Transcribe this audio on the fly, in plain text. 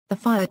The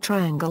fire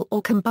triangle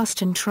or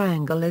combustion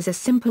triangle is a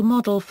simple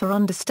model for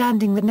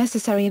understanding the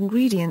necessary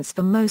ingredients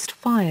for most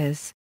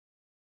fires.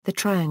 The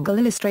triangle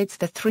illustrates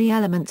the three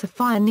elements a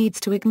fire needs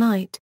to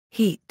ignite: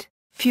 heat,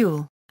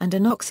 fuel, and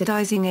an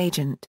oxidizing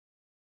agent.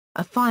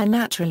 A fire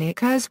naturally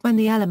occurs when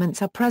the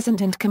elements are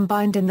present and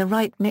combined in the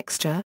right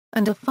mixture,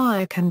 and a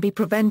fire can be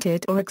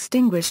prevented or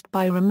extinguished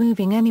by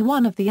removing any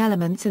one of the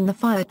elements in the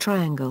fire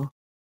triangle.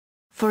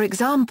 For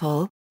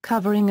example,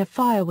 covering a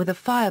fire with a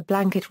fire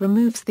blanket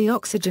removes the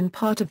oxygen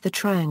part of the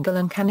triangle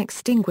and can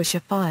extinguish a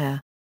fire.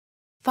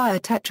 Fire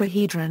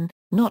tetrahedron,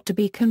 not to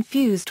be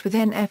confused with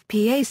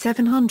NFPA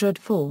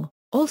 704,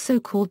 also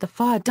called the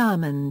fire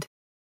diamond.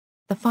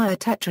 The fire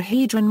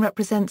tetrahedron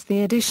represents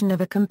the addition of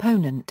a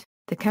component,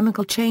 the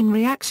chemical chain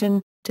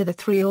reaction, to the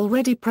three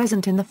already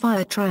present in the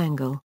fire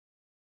triangle.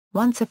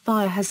 Once a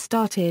fire has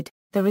started,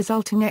 the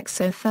resulting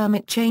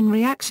exothermic chain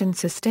reaction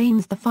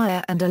sustains the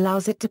fire and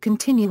allows it to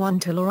continue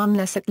until or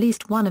unless at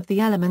least one of the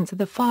elements of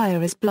the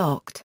fire is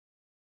blocked.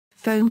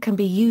 Foam can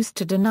be used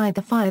to deny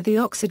the fire the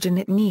oxygen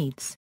it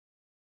needs.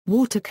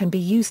 Water can be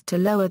used to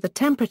lower the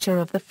temperature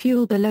of the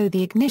fuel below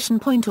the ignition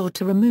point or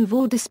to remove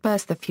or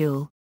disperse the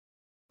fuel.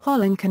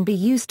 Pollen can be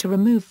used to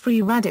remove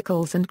free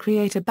radicals and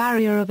create a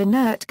barrier of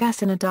inert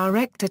gas in a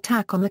direct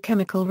attack on the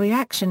chemical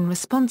reaction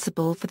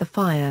responsible for the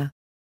fire.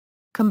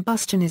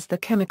 Combustion is the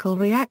chemical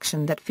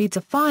reaction that feeds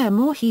a fire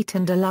more heat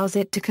and allows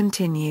it to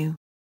continue.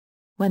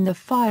 When the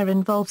fire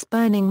involves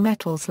burning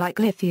metals like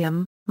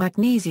lithium,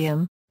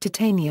 magnesium,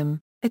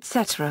 titanium,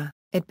 etc.,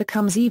 it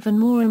becomes even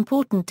more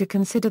important to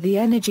consider the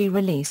energy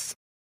release.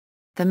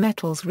 The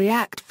metals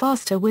react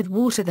faster with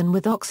water than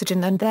with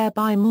oxygen and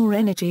thereby more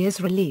energy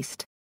is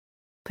released.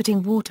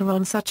 Putting water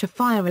on such a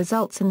fire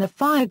results in the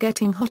fire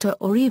getting hotter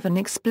or even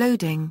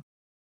exploding.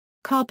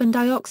 Carbon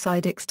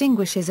dioxide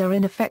extinguishers are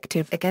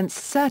ineffective against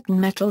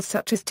certain metals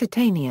such as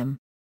titanium.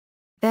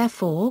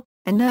 Therefore,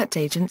 inert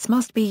agents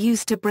must be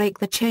used to break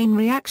the chain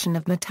reaction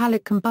of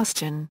metallic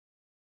combustion.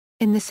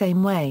 In the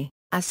same way,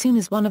 as soon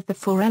as one of the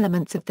four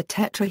elements of the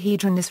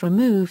tetrahedron is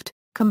removed,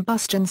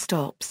 combustion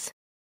stops.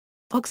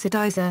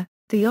 Oxidizer: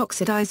 the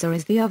oxidizer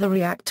is the other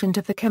reactant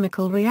of the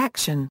chemical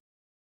reaction.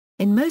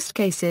 In most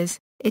cases,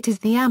 it is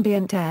the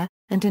ambient air,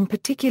 and in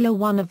particular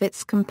one of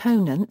its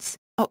components,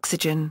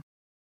 oxygen.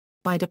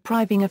 By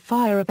depriving a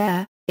fire of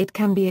air, it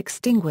can be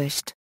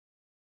extinguished.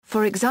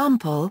 For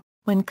example,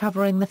 when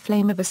covering the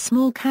flame of a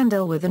small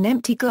candle with an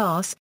empty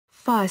glass,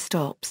 fire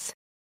stops.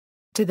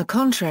 To the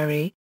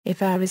contrary,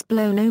 if air is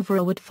blown over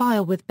a wood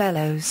fire with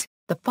bellows,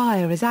 the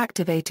fire is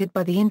activated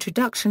by the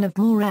introduction of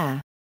more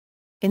air.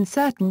 In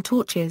certain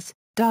torches,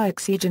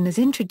 dioxygen is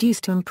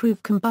introduced to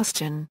improve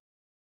combustion.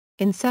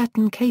 In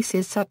certain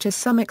cases such as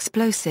some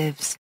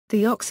explosives,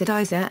 the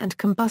oxidizer and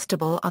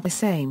combustible are the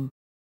same.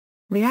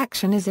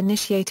 Reaction is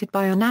initiated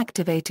by an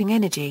activating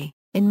energy.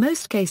 In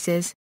most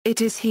cases,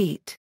 it is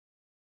heat.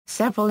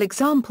 Several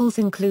examples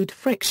include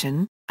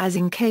friction, as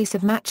in case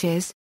of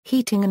matches,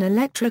 heating an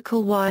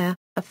electrical wire,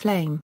 a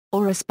flame,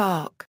 or a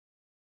spark.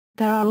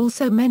 There are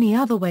also many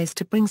other ways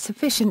to bring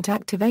sufficient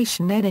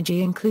activation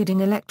energy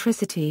including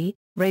electricity,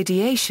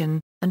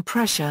 radiation, and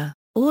pressure,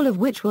 all of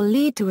which will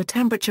lead to a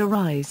temperature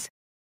rise.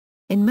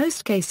 In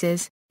most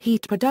cases,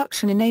 heat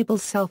production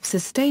enables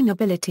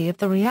self-sustainability of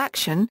the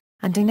reaction,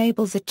 and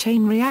enables a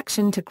chain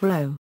reaction to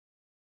grow.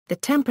 The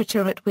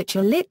temperature at which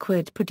a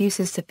liquid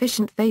produces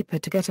sufficient vapor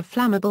to get a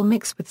flammable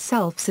mix with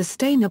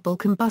self-sustainable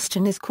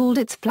combustion is called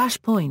its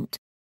flashpoint.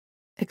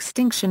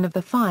 Extinction of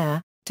the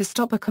fire: to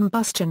stop a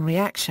combustion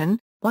reaction,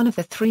 one of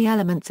the three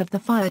elements of the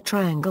fire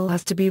triangle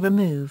has to be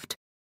removed.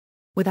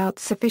 Without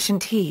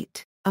sufficient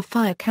heat, a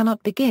fire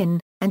cannot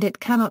begin, and it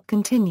cannot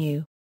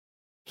continue.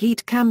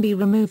 Heat can be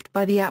removed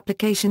by the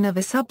application of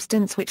a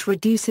substance which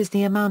reduces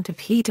the amount of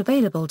heat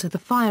available to the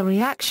fire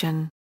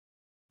reaction.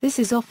 This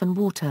is often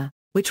water,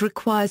 which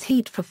requires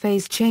heat for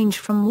phase change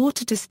from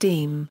water to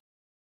steam.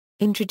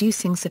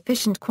 Introducing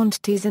sufficient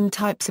quantities and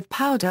types of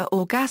powder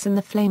or gas in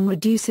the flame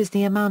reduces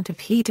the amount of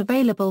heat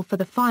available for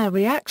the fire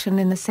reaction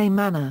in the same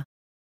manner.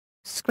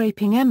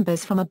 Scraping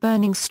embers from a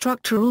burning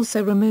structure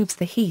also removes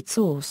the heat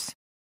source.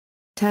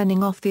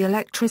 Turning off the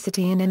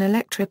electricity in an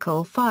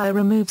electrical fire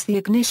removes the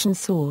ignition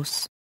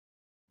source.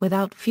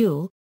 Without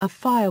fuel, a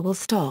fire will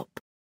stop.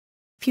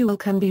 Fuel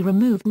can be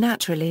removed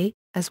naturally,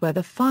 as where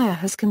the fire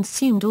has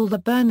consumed all the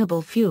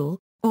burnable fuel,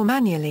 or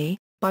manually,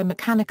 by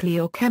mechanically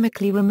or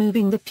chemically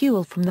removing the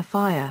fuel from the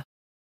fire.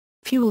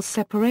 Fuel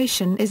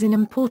separation is an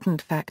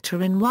important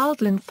factor in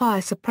wildland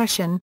fire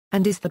suppression,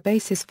 and is the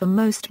basis for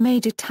most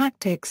major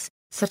tactics,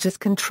 such as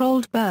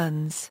controlled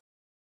burns.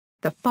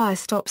 The fire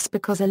stops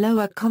because a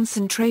lower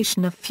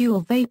concentration of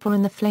fuel vapor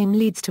in the flame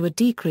leads to a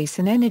decrease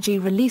in energy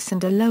release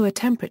and a lower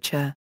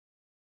temperature.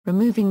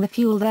 Removing the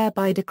fuel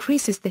thereby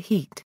decreases the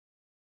heat.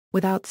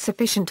 Without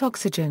sufficient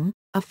oxygen,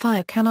 a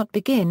fire cannot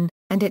begin,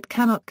 and it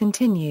cannot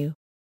continue.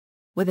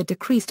 With a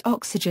decreased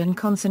oxygen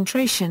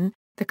concentration,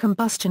 the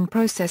combustion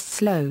process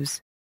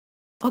slows.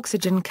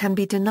 Oxygen can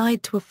be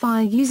denied to a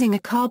fire using a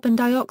carbon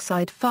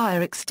dioxide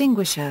fire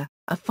extinguisher,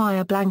 a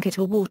fire blanket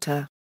or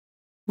water.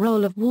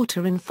 Role of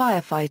water in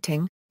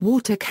firefighting: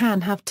 Water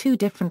can have two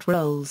different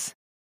roles.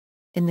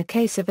 In the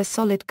case of a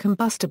solid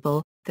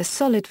combustible, the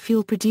solid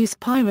fuel produces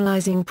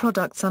pyrolyzing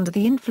products under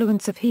the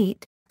influence of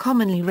heat,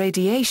 commonly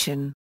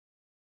radiation.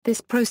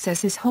 This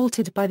process is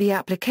halted by the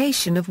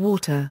application of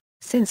water,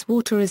 since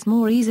water is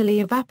more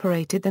easily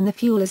evaporated than the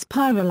fuel is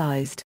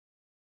pyrolyzed.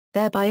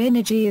 Thereby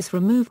energy is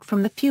removed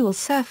from the fuel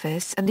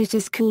surface and it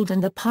is cooled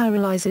and the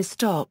pyrolyzer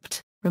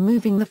stopped,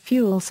 removing the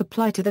fuel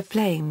supply to the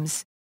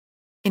flames.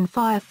 In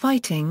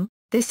firefighting,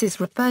 this is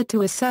referred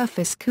to as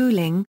surface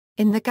cooling.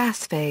 In the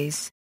gas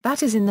phase,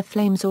 that is in the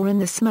flames or in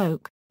the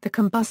smoke, the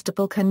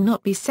combustible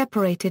cannot be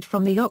separated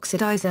from the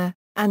oxidizer,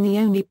 and the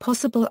only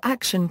possible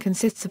action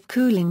consists of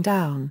cooling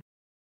down.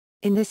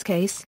 In this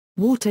case,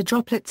 water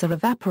droplets are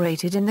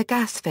evaporated in the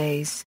gas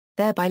phase,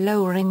 thereby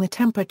lowering the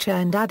temperature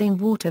and adding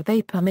water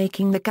vapor,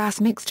 making the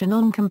gas mixture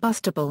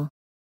non-combustible.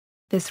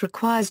 This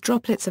requires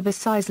droplets of a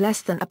size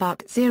less than about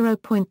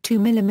 0.2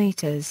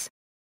 mm.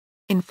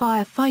 In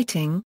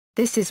firefighting,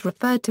 this is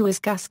referred to as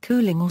gas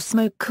cooling or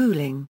smoke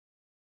cooling.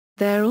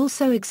 There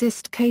also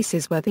exist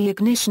cases where the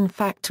ignition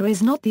factor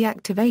is not the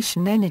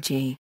activation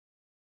energy.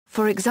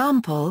 For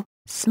example,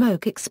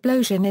 smoke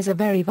explosion is a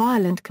very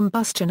violent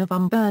combustion of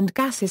unburned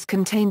gases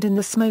contained in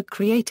the smoke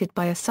created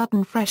by a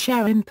sudden fresh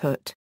air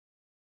input.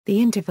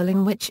 The interval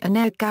in which an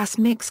air-gas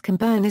mix can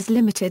burn is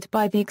limited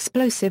by the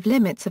explosive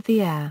limits of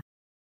the air.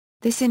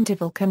 This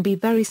interval can be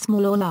very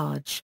small or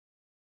large.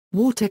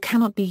 Water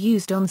cannot be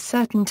used on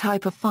certain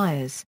type of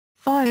fires.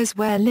 Fires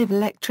where live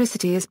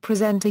electricity is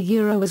present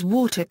as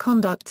water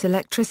conducts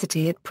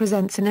electricity, it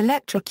presents an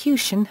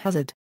electrocution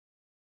hazard.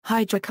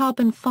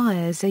 Hydrocarbon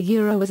fires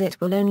as it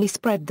will only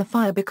spread the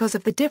fire because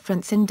of the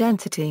difference in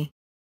density.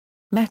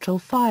 Metal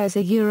fires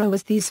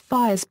as these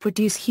fires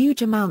produce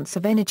huge amounts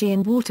of energy,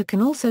 and water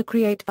can also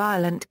create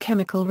violent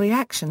chemical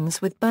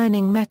reactions with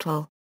burning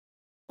metal.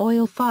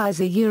 Oil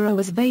fires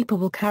as vapor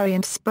will carry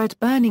and spread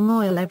burning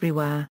oil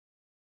everywhere.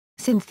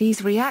 Since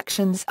these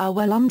reactions are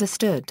well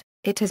understood,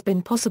 it has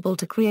been possible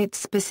to create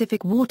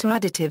specific water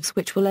additives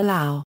which will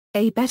allow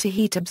a better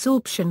heat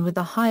absorption with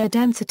a higher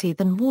density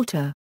than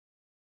water.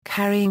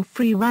 Carrying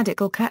free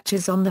radical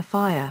catches on the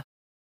fire.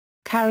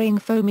 Carrying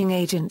foaming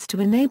agents to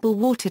enable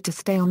water to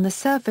stay on the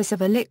surface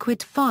of a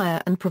liquid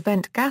fire and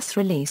prevent gas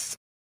release.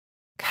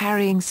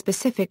 Carrying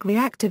specific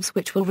reactives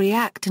which will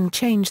react and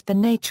change the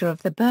nature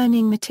of the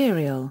burning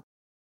material.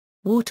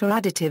 Water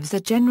additives are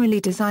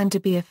generally designed to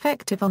be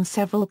effective on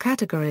several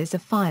categories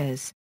of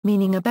fires,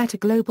 meaning a better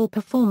global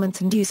performance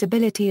and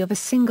usability of a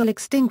single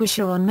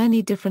extinguisher on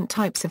many different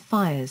types of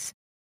fires.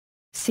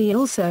 See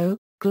also,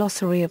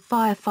 Glossary of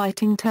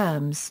firefighting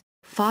terms,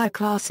 fire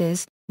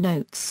classes,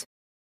 notes.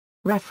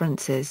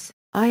 References,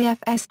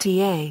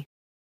 IFSTA.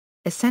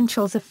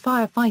 Essentials of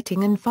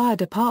Firefighting and Fire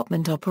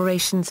Department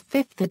Operations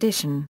 5th edition.